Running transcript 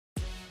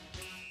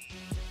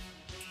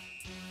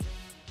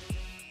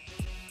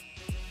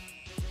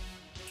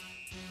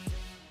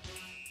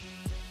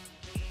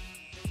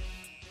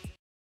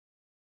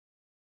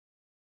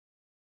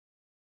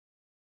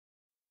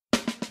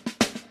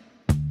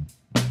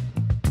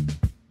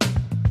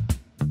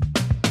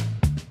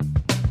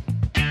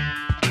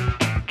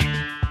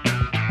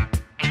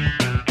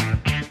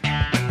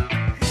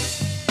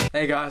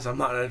Hey guys, I'm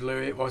Matt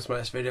Louis. What's my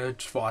next video?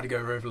 Just thought I'd go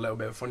over a little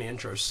bit of a funny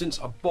intro. Since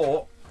I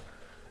bought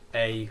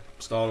a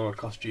Star-Lord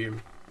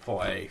costume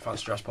for a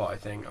fancy dress party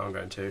thing I'm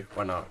going to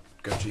when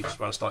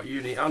I start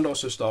uni, and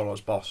also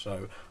Star-Lord's boss,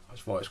 so I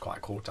just thought it was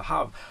quite cool to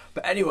have.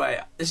 But anyway,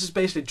 this is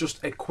basically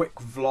just a quick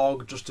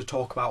vlog just to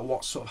talk about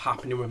what's sort of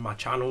happening with my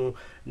channel.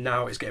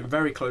 Now it's getting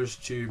very close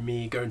to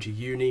me going to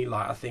uni.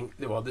 Like, I think,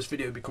 well, this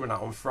video will be coming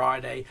out on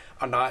Friday,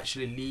 and I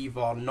actually leave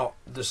on not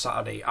the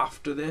Saturday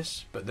after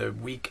this, but the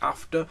week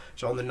after.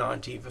 So on the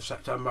 19th of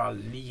September I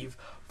leave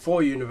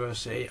for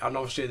university, and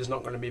obviously there's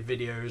not going to be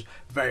videos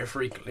very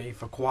frequently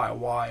for quite a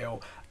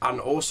while. And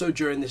also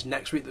during this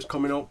next week that's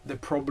coming up, there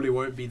probably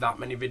won't be that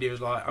many videos.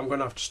 Like, I'm going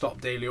to have to stop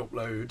daily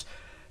uploads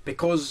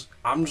because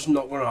I'm just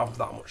not going to have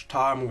that much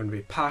time. I'm going to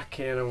be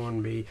packing, I'm going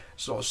to be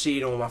sort of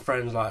seeing all my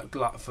friends like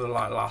for the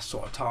last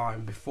sort of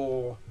time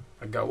before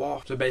I go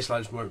off. So basically I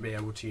just won't be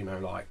able to, you know,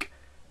 like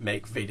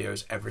make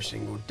videos every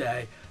single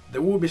day.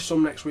 There will be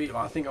some next week.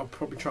 Like, I think I'll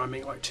probably try and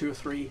make like 2 or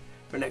 3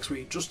 for next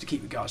week, just to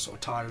keep you guys sort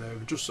of tired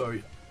over, just so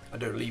I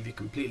don't leave you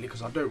completely,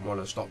 because I don't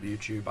want to stop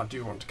YouTube. I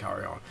do want to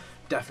carry on.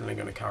 Definitely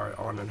going to carry it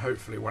on, and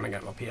hopefully when I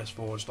get my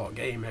PS4 and start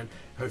gaming,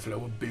 hopefully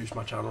it will boost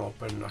my channel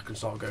up and I can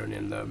start going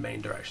in the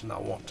main direction that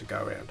I want to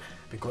go in.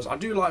 Because I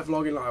do like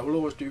vlogging, like I will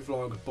always do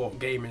vlogs, but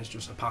gaming is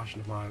just a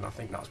passion of mine, and I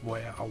think that's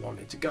where I want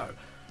it to go.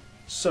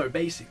 So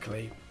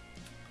basically,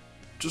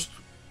 just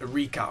a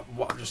recap of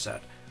what I've just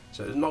said.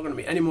 So there's not going to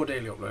be any more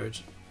daily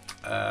uploads,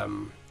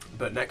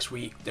 but next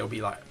week there'll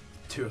be like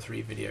 2 or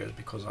 3 videos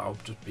because I'll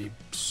just be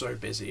so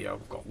busy.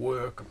 I've got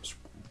work, I'm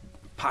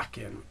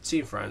packing,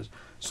 seeing friends,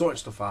 sorting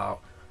stuff out,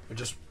 and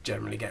just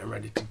generally getting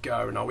ready to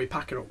go. And I'll be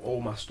packing up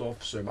all my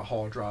stuff, so my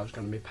hard drive's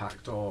going to be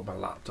packed up, my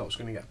laptop's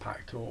going to get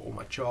packed up, all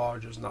my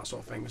chargers and that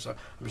sort of thing. So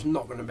I'm just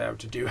not going to be able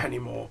to do any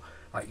more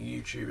like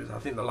YouTubers. I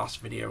think the last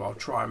video I'll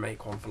try and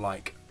make one for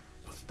like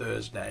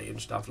Thursday and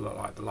just have a look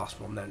like the last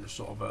one, then just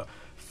sort of a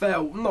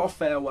not a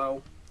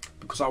farewell,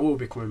 because I will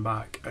be coming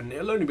back, and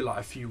it'll only be like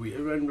a few weeks,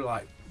 it'll only be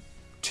like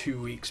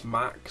 2 weeks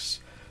max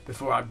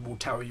before I will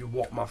tell you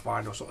what my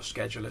final sort of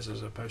schedule is,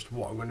 as opposed to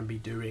what I'm going to be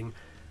doing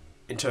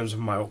in terms of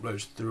my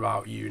uploads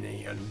throughout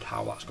uni and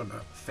how that's going to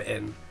fit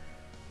in.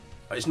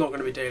 It's not going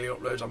to be daily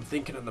uploads. I'm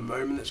thinking at the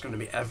moment it's going to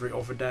be every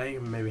other day,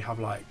 and maybe have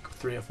like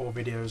 3 or 4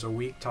 videos a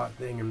week type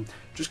thing, and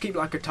just keep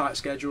like a tight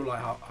schedule.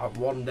 Like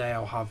one day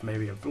I'll have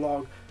maybe a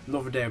vlog,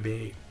 another day will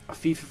be a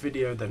FIFA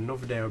video, then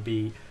another day will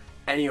be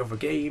any other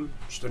game,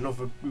 just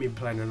me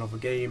playing another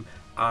game,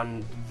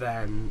 and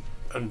then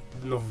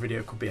another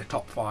video could be a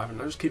top 5,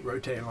 and I just keep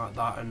rotating like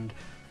that. And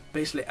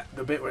basically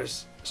the bit where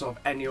it's sort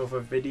of any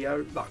other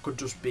video, that could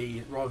just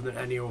be, rather than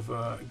any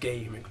other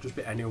game, it could just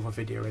be any other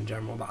video in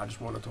general that I just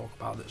want to talk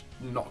about that's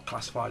not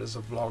classified as a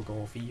vlog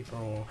or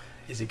FIFA or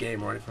is a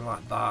game or anything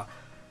like that.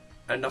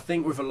 And I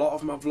think with a lot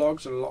of my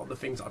vlogs and a lot of the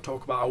things that I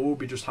talk about, I will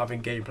be just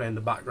having gameplay in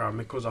the background,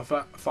 because I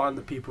find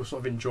that people sort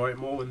of enjoy it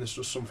more when there's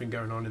just something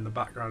going on in the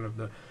background of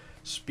the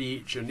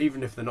speech. And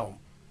even if they're not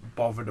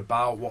bothered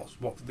about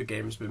what the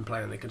game's been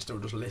playing, they can still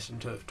just listen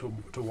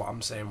to what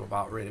I'm saying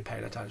without really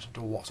paying attention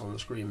to what's on the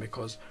screen,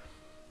 because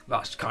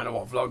that's kind of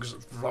what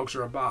vlogs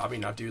are about. I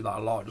mean, I do that a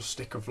lot, just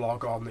stick a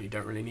vlog on that you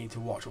don't really need to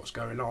watch what's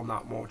going on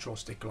that much, or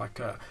stick like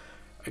a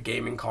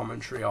gaming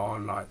commentary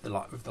on, like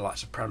with the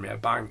likes of Premier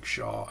Bank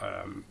Shot,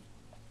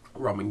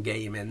 Roman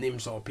Gaming, them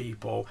sort of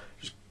people.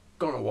 Just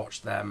gonna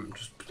watch them,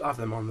 just have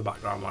them on the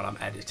background while I'm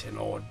editing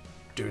or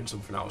doing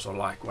something else, or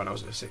like when I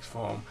was at 6th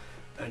form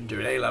and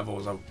doing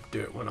A-levels, I'll do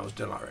it when I was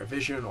doing like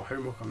revision or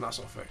homework and that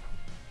sort of thing.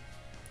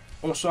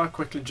 Also, I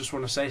quickly just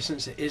want to say,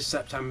 since it is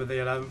September the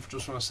 11th,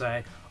 just want to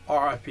say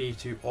RIP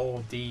to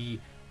all the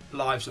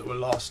lives that were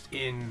lost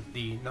in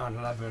the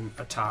 9/11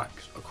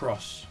 attacks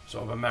across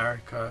sort of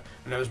America.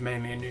 And it was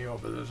mainly in New York,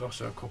 but there's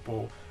also a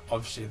couple.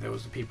 Obviously there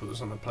was the people that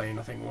was on the plane.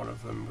 I think one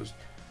of them was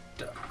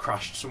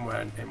crashed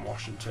somewhere in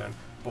Washington.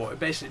 But I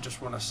basically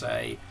just want to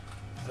say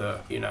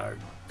that, you know,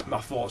 my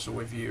thoughts are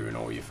with you and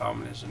all your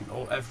families and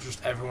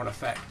just everyone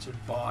affected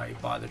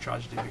by the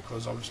tragedy,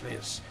 because obviously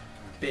it's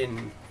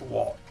been,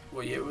 what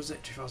year was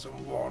it?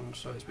 2001,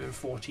 so it's been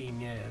 14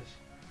 years,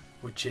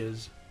 which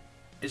is,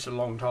 it's a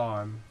long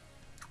time,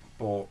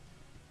 but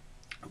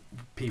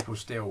people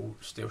still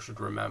should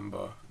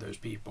remember those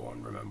people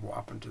and remember what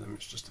happened to them.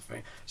 It's just a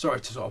thing.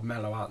 Sorry to sort of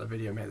mellow out the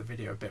video, make the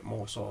video a bit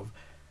more sort of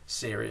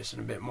serious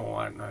and a bit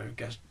more, I don't know, I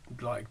guess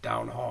like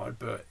downhearted,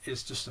 but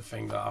it's just a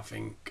thing that I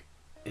think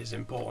is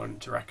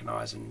important to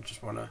recognise, and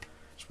just wanted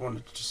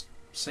to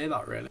say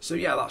that, really. So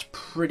yeah, that's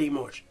pretty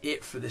much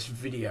it for this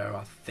video,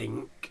 I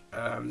think.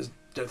 Don't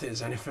think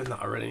there's anything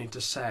that I really need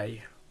to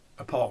say,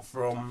 apart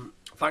from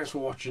thanks for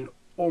watching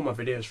all my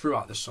videos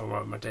throughout the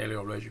summer, my daily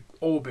uploads. You've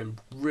all been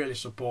really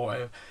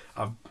supportive.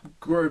 I've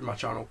grown my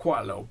channel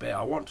quite a little bit.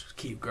 I want to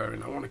keep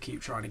growing. I want to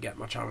keep trying to get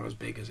my channel as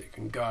big as it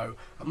can go.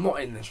 I'm not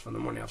in this for the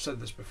money, I've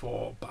said this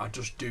before, but I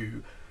just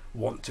do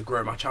want to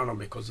grow my channel,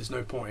 because there's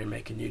no point in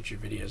making YouTube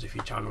videos if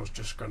your channel's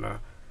just gonna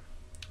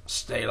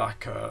stay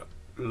like a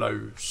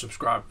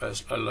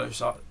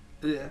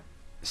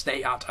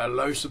stay at a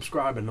low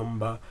subscriber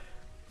number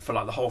for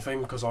like the whole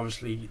thing, because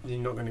obviously you're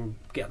not going to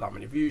get that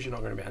many views, you're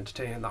not going to be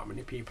entertaining that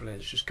many people, and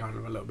it's just kind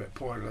of a little bit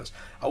pointless.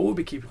 I will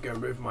be keeping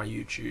going with my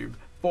YouTube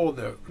for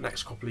the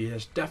next couple of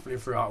years, definitely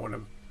throughout when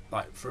I'm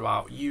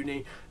throughout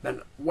uni.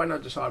 Then when I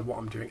decide what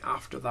I'm doing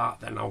after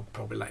that, then I'll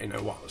probably let you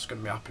know what's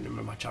going to be happening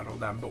with my channel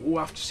then, but we'll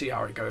have to see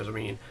how it goes. I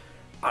mean,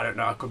 I don't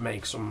know, I could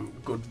make some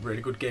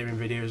really good gaming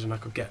videos and I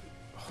could get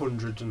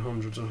hundreds and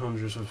hundreds and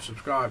hundreds of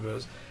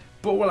subscribers,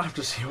 but we'll have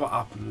to see what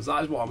happens.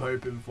 That is what I'm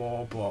hoping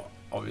for, but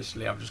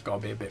obviously I've just got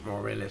to be a bit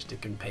more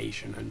realistic and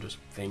patient and just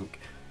think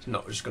it's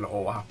not just going to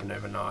all happen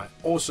overnight.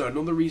 Also,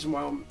 another reason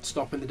why I'm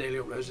stopping the daily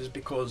uploads is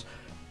because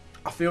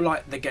I feel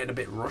like they're getting a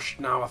bit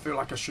rushed now. I feel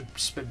like I should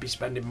be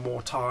spending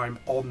more time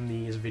on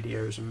these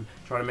videos and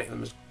trying to make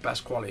them as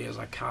best quality as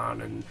I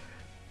can, and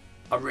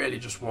I really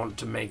just want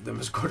to make them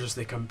as good as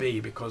they can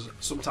be, because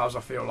sometimes I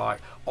feel like,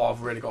 oh,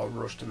 I've really got to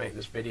rush to make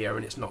this video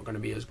and it's not going to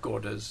be as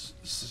good as,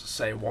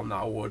 say, one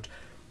that I would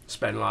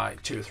spend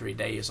like 2 or 3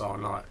 days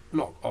on, like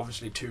not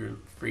obviously 2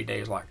 or 3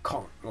 days like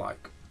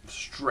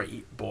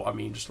straight, but I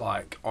mean just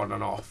like on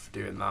and off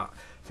doing that.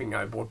 I think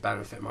that would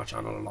benefit my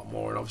channel a lot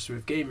more, and obviously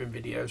with gaming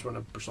videos, when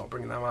I start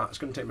bringing them out, it's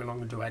going to take me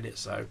longer to edit,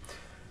 so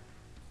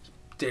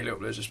daily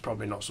uploads is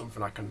probably not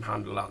something I can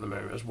handle at the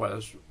moment, as well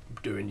as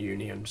doing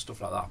uni and stuff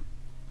like that.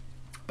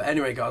 But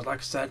anyway guys, like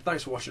I said,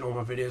 thanks for watching all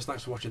my videos,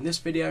 thanks for watching this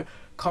video.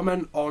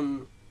 Comment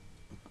on,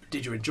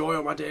 did you enjoy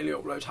all my daily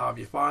uploads, how have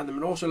you find them,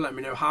 and also let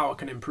me know how I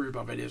can improve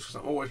my videos, because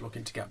I'm always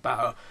looking to get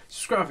better.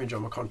 Subscribe if you enjoy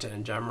my content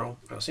in general,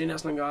 and I'll see you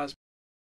next time guys.